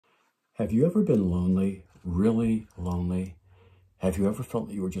Have you ever been lonely, really lonely? Have you ever felt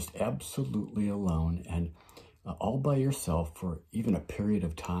that you were just absolutely alone and all by yourself for even a period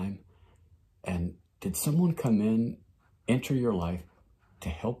of time? And did someone come in, enter your life to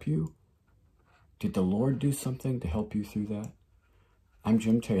help you? Did the Lord do something to help you through that? I'm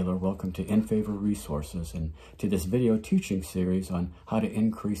Jim Taylor. Welcome to In Favor Resources and to this video teaching series on how to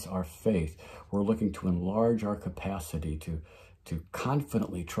increase our faith. We're looking to enlarge our capacity to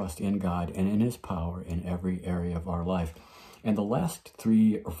confidently trust in God and in His power in every area of our life. And the last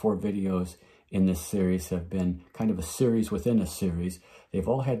 3 or 4 videos in this series have been kind of a series within a series. They've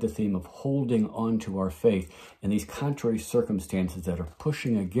all had the theme of holding on to our faith in these contrary circumstances that are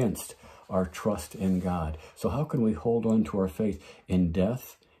pushing against our trust in God. So how can we hold on to our faith in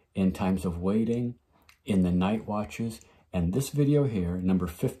death, in times of waiting, in the night watches? And this video here, number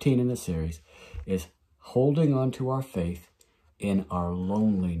 15 in the series, is holding on to our faith in our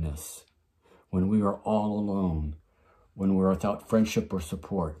loneliness, when we are all alone, when we're without friendship or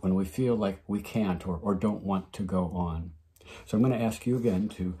support, when we feel like we can't or don't want to go on. So I'm going to ask you again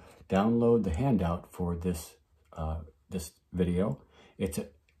to download the handout for this video. It's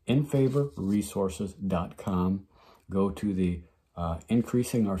at infavorresources.com. Go to the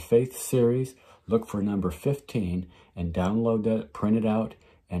Increasing Our Faith series, look for number 15, and download that, print it out,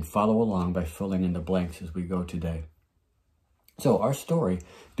 and follow along by filling in the blanks as we go today. So our story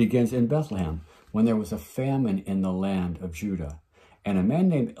begins in Bethlehem when there was a famine in the land of Judah. And a man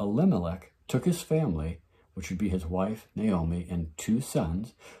named Elimelech took his family, which would be his wife, Naomi, and 2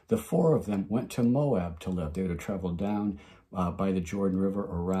 sons. The 4 of them went to Moab to live. They would have traveled down by the Jordan River,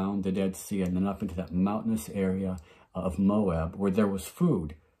 around the Dead Sea, and then up into that mountainous area of Moab where there was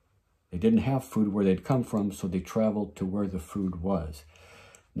food. They didn't have food where they'd come from, so they traveled to where the food was.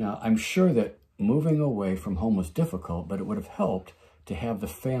 Now, I'm sure that moving away from home was difficult, but it would have helped to have the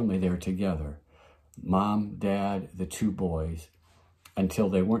family there together. Mom, Dad, the 2 boys, until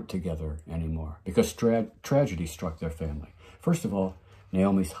they weren't together anymore, because tragedy struck their family. First of all,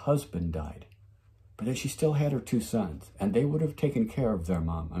 Naomi's husband died, but then she still had her 2 sons, and they would have taken care of their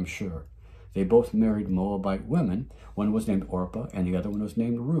mom, I'm sure. They both married Moabite women. One was named Orpah, and the other one was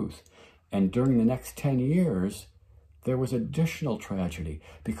named Ruth. And during the next 10 years, there was additional tragedy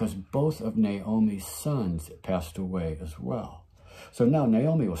because both of Naomi's sons passed away as well. So now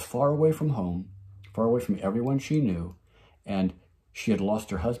Naomi was far away from home, far away from everyone she knew, and she had lost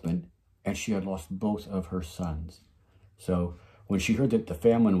her husband, and she had lost both of her sons. So when she heard that the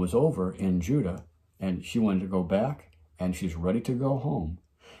famine was over in Judah, and she wanted to go back, and she's ready to go home,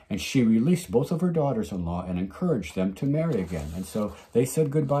 and she released both of her daughters-in-law and encouraged them to marry again. And so they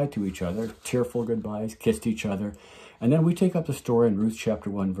said goodbye to each other, tearful goodbyes, kissed each other. And then we take up the story in Ruth chapter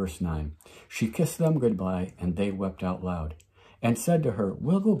 1, verse 9. She kissed them goodbye, and they wept out loud, and said to her,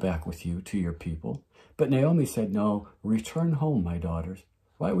 "We'll go back with you to your people." But Naomi said, "No, return home, my daughters.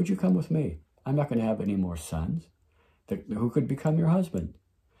 Why would you come with me? I'm not going to have any more sons. Who could become your husband?"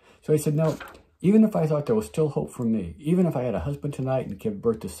 So he said, "No, even if I thought there was still hope for me, even if I had a husband tonight and give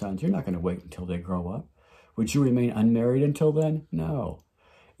birth to sons, you're not going to wait until they grow up. Would you remain unmarried until then? No.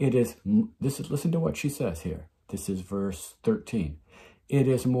 Listen to what she says here. This is verse 13. It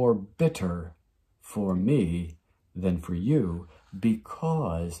is more bitter for me than for you,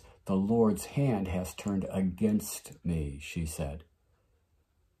 because the Lord's hand has turned against me," she said.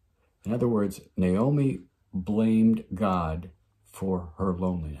 In other words, Naomi blamed God for her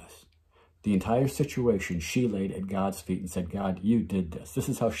loneliness. The entire situation she laid at God's feet and said, "God, you did this." This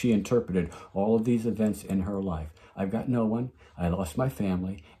is how she interpreted all of these events in her life. I've got no one, I lost my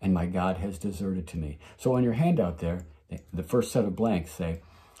family, and my God has deserted to me. So on your handout there, the first set of blanks say,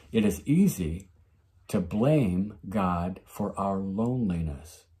 it is easy to blame God for our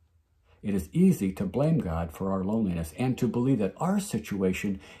loneliness. It is easy to blame God for our loneliness and to believe that our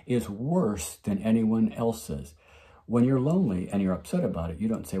situation is worse than anyone else's. When you're lonely and you're upset about it, you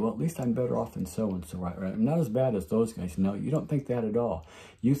don't say, well, at least I'm better off than so-and-so, right? I'm not as bad as those guys. No, you don't think that at all.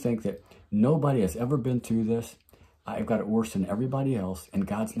 You think that nobody has ever been through this. I've got it worse than everybody else, and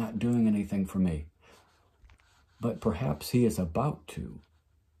God's not doing anything for me. But perhaps He is about to,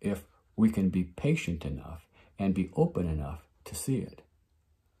 if we can be patient enough and be open enough to see it.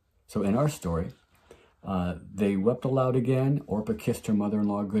 So in our story, they wept aloud again. Orpah kissed her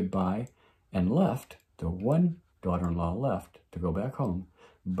mother-in-law goodbye and left. The one daughter-in-law left to go back home,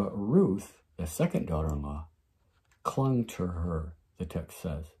 but Ruth, the second daughter-in-law, clung to her, the text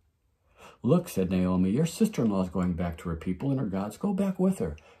says. "Look," said Naomi, "your sister-in-law is going back to her people and her gods. Go back with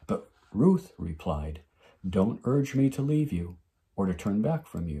her." But Ruth replied, "Don't urge me to leave you or to turn back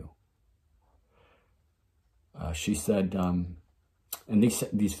from you." She said, And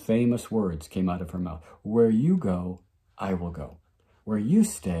these famous words came out of her mouth. Where you go, I will go. Where you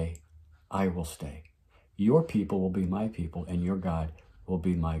stay, I will stay. Your people will be my people, and your God will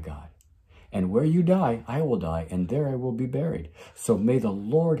be my God. And where you die, I will die, and there I will be buried. So may the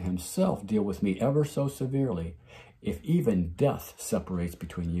Lord himself deal with me ever so severely, if even death separates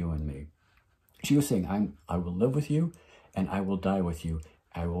between you and me. She was saying, I will live with you, and I will die with you.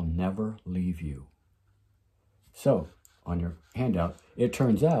 I will never leave you. So, on your handout, it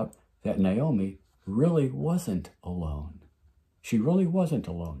turns out that Naomi really wasn't alone. She really wasn't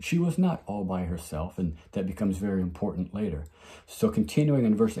alone. She was not all by herself, and that becomes very important later. So continuing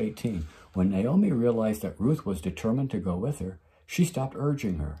in verse 18, when Naomi realized that Ruth was determined to go with her, she stopped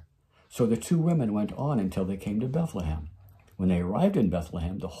urging her. So the two women went on until they came to Bethlehem. When they arrived in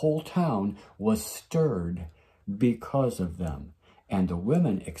Bethlehem, the whole town was stirred because of them. And the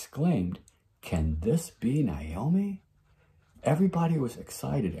women exclaimed, "Can this be Naomi?" Everybody was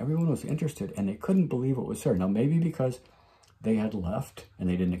excited. Everyone was interested, and they couldn't believe it was her. Now, maybe because they had left and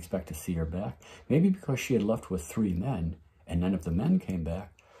they didn't expect to see her back. Maybe because she had left with 3 men and none of the men came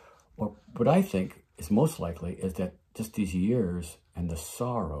back. Or what I think is most likely is that just these years and the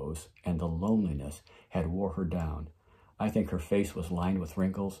sorrows and the loneliness had wore her down. I think her face was lined with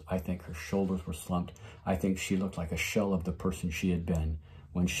wrinkles. I think her shoulders were slumped. I think she looked like a shell of the person she had been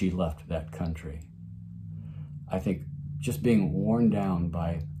when she left that country. I think just being worn down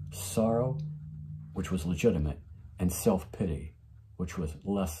by sorrow, which was legitimate, and self-pity, which was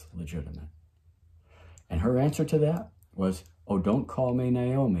less legitimate. And her answer to that was, "Oh, don't call me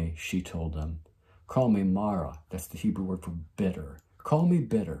Naomi," she told them. "Call me Mara." That's the Hebrew word for bitter. Call me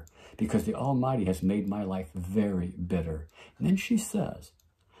bitter, because the Almighty has made my life very bitter. And then she says,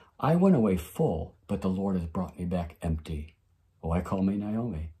 "I went away full, but the Lord has brought me back empty." Oh, why call me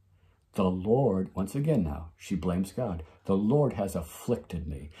Naomi? The Lord, once again now, she blames God. The Lord has afflicted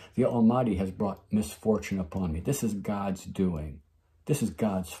me. The Almighty has brought misfortune upon me. This is God's doing. This is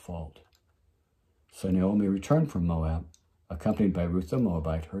God's fault. So Naomi returned from Moab, accompanied by Ruth the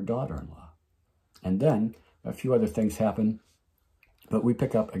Moabite, her daughter-in-law. And then a few other things happen. But we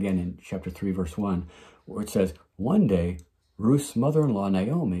pick up again in chapter 3, verse 1, where it says, "One day, Ruth's mother-in-law,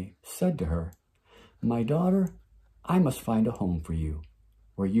 Naomi, said to her, 'My daughter, I must find a home for you,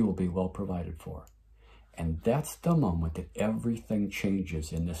 where you will be well provided for.'" And that's the moment that everything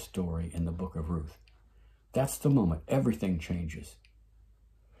changes in this story in the book of Ruth. That's the moment everything changes.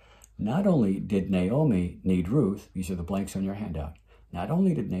 Not only did Naomi need Ruth, these are the blanks on your handout, not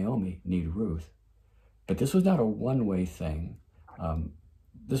only did Naomi need Ruth, but this was not a one-way thing.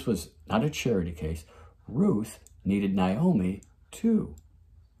 This was not a charity case. Ruth needed Naomi too.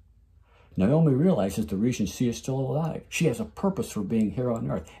 Naomi realizes the reason she is still alive. She has a purpose for being here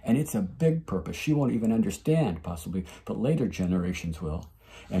on earth, and it's a big purpose. She won't even understand, possibly, but later generations will.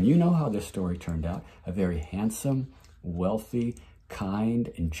 And you know how this story turned out. A very handsome, wealthy,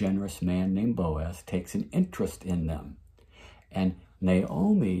 kind, and generous man named Boaz takes an interest in them. And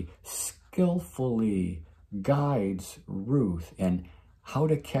Naomi skillfully guides Ruth in how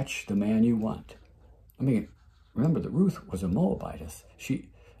to catch the man you want. I mean, remember that Ruth was a Moabitess.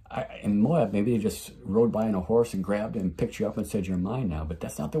 In Moab, maybe they just rode by on a horse and grabbed him and picked you up and said, "You're mine now." But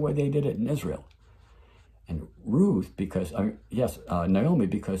that's not the way they did it in Israel. And Ruth, Naomi,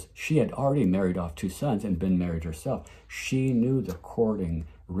 because she had already married off 2 sons and been married herself, she knew the courting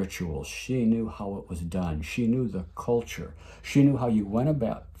rituals. She knew how it was done. She knew the culture. She knew how you went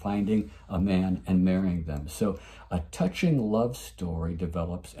about finding a man and marrying them. So a touching love story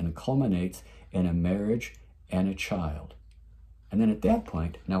develops and culminates in a marriage and a child. And then at that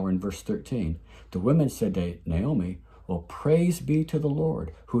point, now we're in verse 13, the women said to Naomi, "Well, praise be to the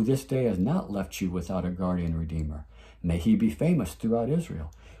Lord, who this day has not left you without a guardian redeemer. May he be famous throughout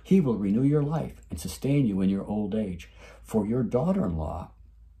Israel. He will renew your life and sustain you in your old age. For your daughter-in-law,"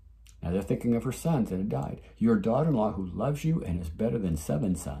 now they're thinking of her sons that had died, "your daughter-in-law who loves you and is better than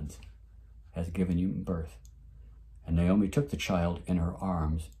 7 sons, has given you birth." And Naomi took the child in her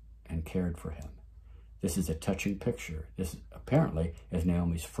arms and cared for him. This is a touching picture. This apparently is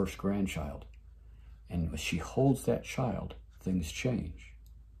Naomi's first grandchild. And as she holds that child, things change.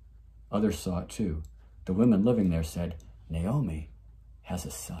 Others saw it too. The women living there said, "Naomi has a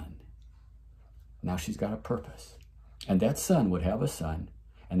son." Now she's got a purpose. And that son would have a son,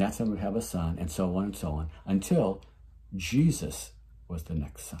 and that son would have a son, and so on, until Jesus was the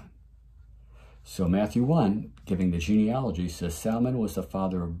next son. So Matthew 1, giving the genealogy, says Salmon was the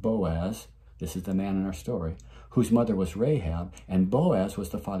father of Boaz. This is the man in our story, whose mother was Rahab, and Boaz was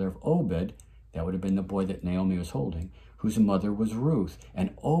the father of Obed. That would have been the boy that Naomi was holding, whose mother was Ruth.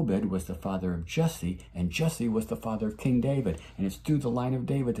 And Obed was the father of Jesse, and Jesse was the father of King David. And it's through the line of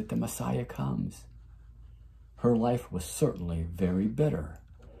David that the Messiah comes. Her life was certainly very bitter,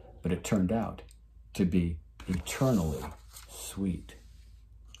 but it turned out to be eternally sweet.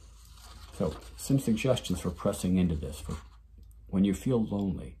 So, some suggestions for pressing into this. For when you feel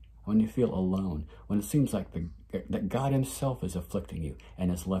lonely, when you feel alone, when it seems like that God himself is afflicting you and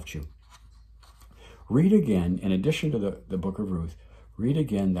has left you. Read again, in addition to the book of Ruth, read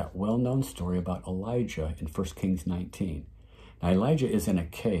again that well-known story about Elijah in 1 Kings 19. Now, Elijah is in a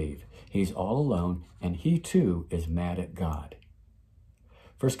cave. He's all alone, and he too is mad at God.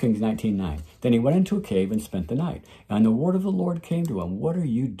 1 Kings 19:9. Then he went into a cave and spent the night. And the word of the Lord came to him. What are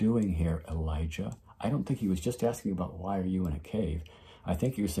you doing here, Elijah? I don't think he was just asking about why are you in a cave. I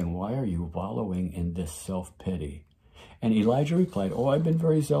think he was saying, why are you wallowing in this self-pity? And Elijah replied, oh, I've been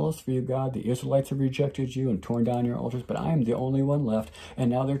very zealous for you, God. The Israelites have rejected you and torn down your altars, but I am the only one left,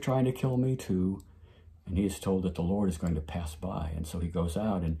 and now they're trying to kill me too. And he is told that the Lord is going to pass by. And so he goes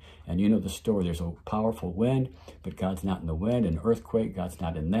out, and you know the story. There's a powerful wind, but God's not in the wind. An earthquake, God's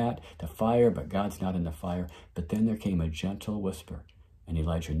not in that. The fire, but God's not in the fire. But then there came a gentle whisper, and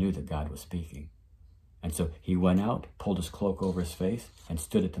Elijah knew that God was speaking. And so he went out, pulled his cloak over his face, and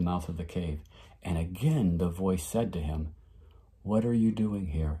stood at the mouth of the cave. And again the voice said to him, what are you doing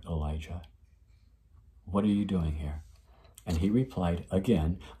here, Elijah? What are you doing here? And he replied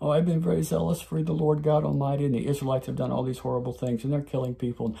again, oh, I've been very zealous for the Lord God Almighty, and the Israelites have done all these horrible things, and they're killing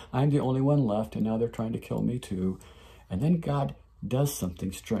people, and I'm the only one left, and now they're trying to kill me too. And then God does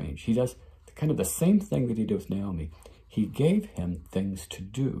something strange. He does kind of the same thing that he did with Naomi. He gave him things to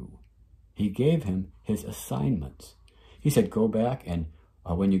do. He gave him his assignments. He said, go back and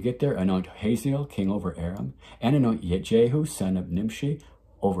when you get there, anoint Hazael, king over Aram, and anoint Jehu, son of Nimshi,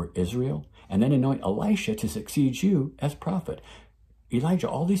 over Israel, and then anoint Elisha to succeed you as prophet. Elijah,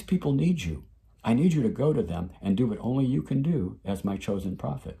 all these people need you. I need you to go to them and do what only you can do as my chosen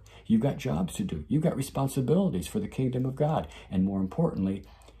prophet. You've got jobs to do. You've got responsibilities for the kingdom of God. And more importantly,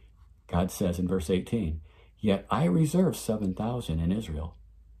 God says in verse 18, yet I reserve 7,000 in Israel,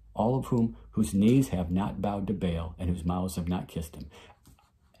 all of whose knees have not bowed to Baal and whose mouths have not kissed him.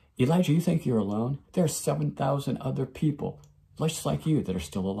 Elijah, you think you're alone? There are 7,000 other people just like you that are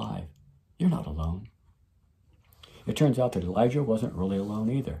still alive. You're not alone. It turns out that Elijah wasn't really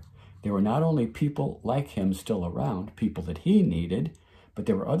alone either. There were not only people like him still around, people that he needed, but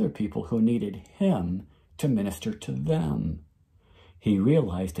there were other people who needed him to minister to them. He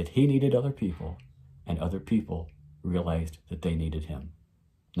realized that he needed other people, and other people realized that they needed him.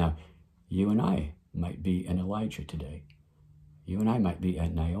 Now, you and I might be an Elijah today. You and I might be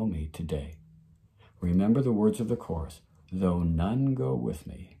at Naomi today. Remember the words of the chorus, though none go with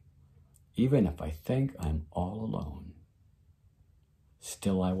me, even if I think I'm all alone,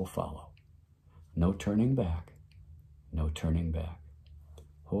 still I will follow. No turning back, no turning back.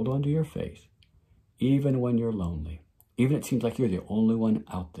 Hold on to your faith, even when you're lonely, even if it seems like you're the only one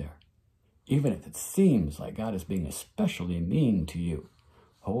out there, even if it seems like God is being especially mean to you.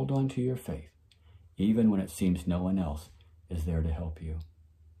 Hold on to your faith, even when it seems no one else is there to help you.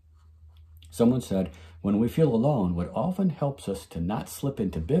 Someone said, when we feel alone, what often helps us to not slip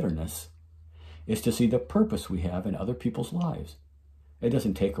into bitterness is to see the purpose we have in other people's lives. It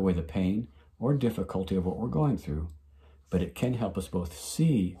doesn't take away the pain or difficulty of what we're going through, but it can help us both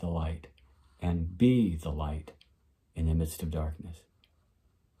see the light and be the light in the midst of darkness.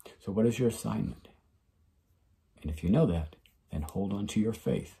 So what is your assignment? And if you know that, then hold on to your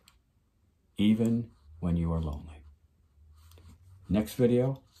faith, even when you are lonely. Next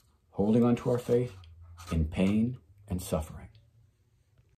video, holding on to our faith in pain and suffering.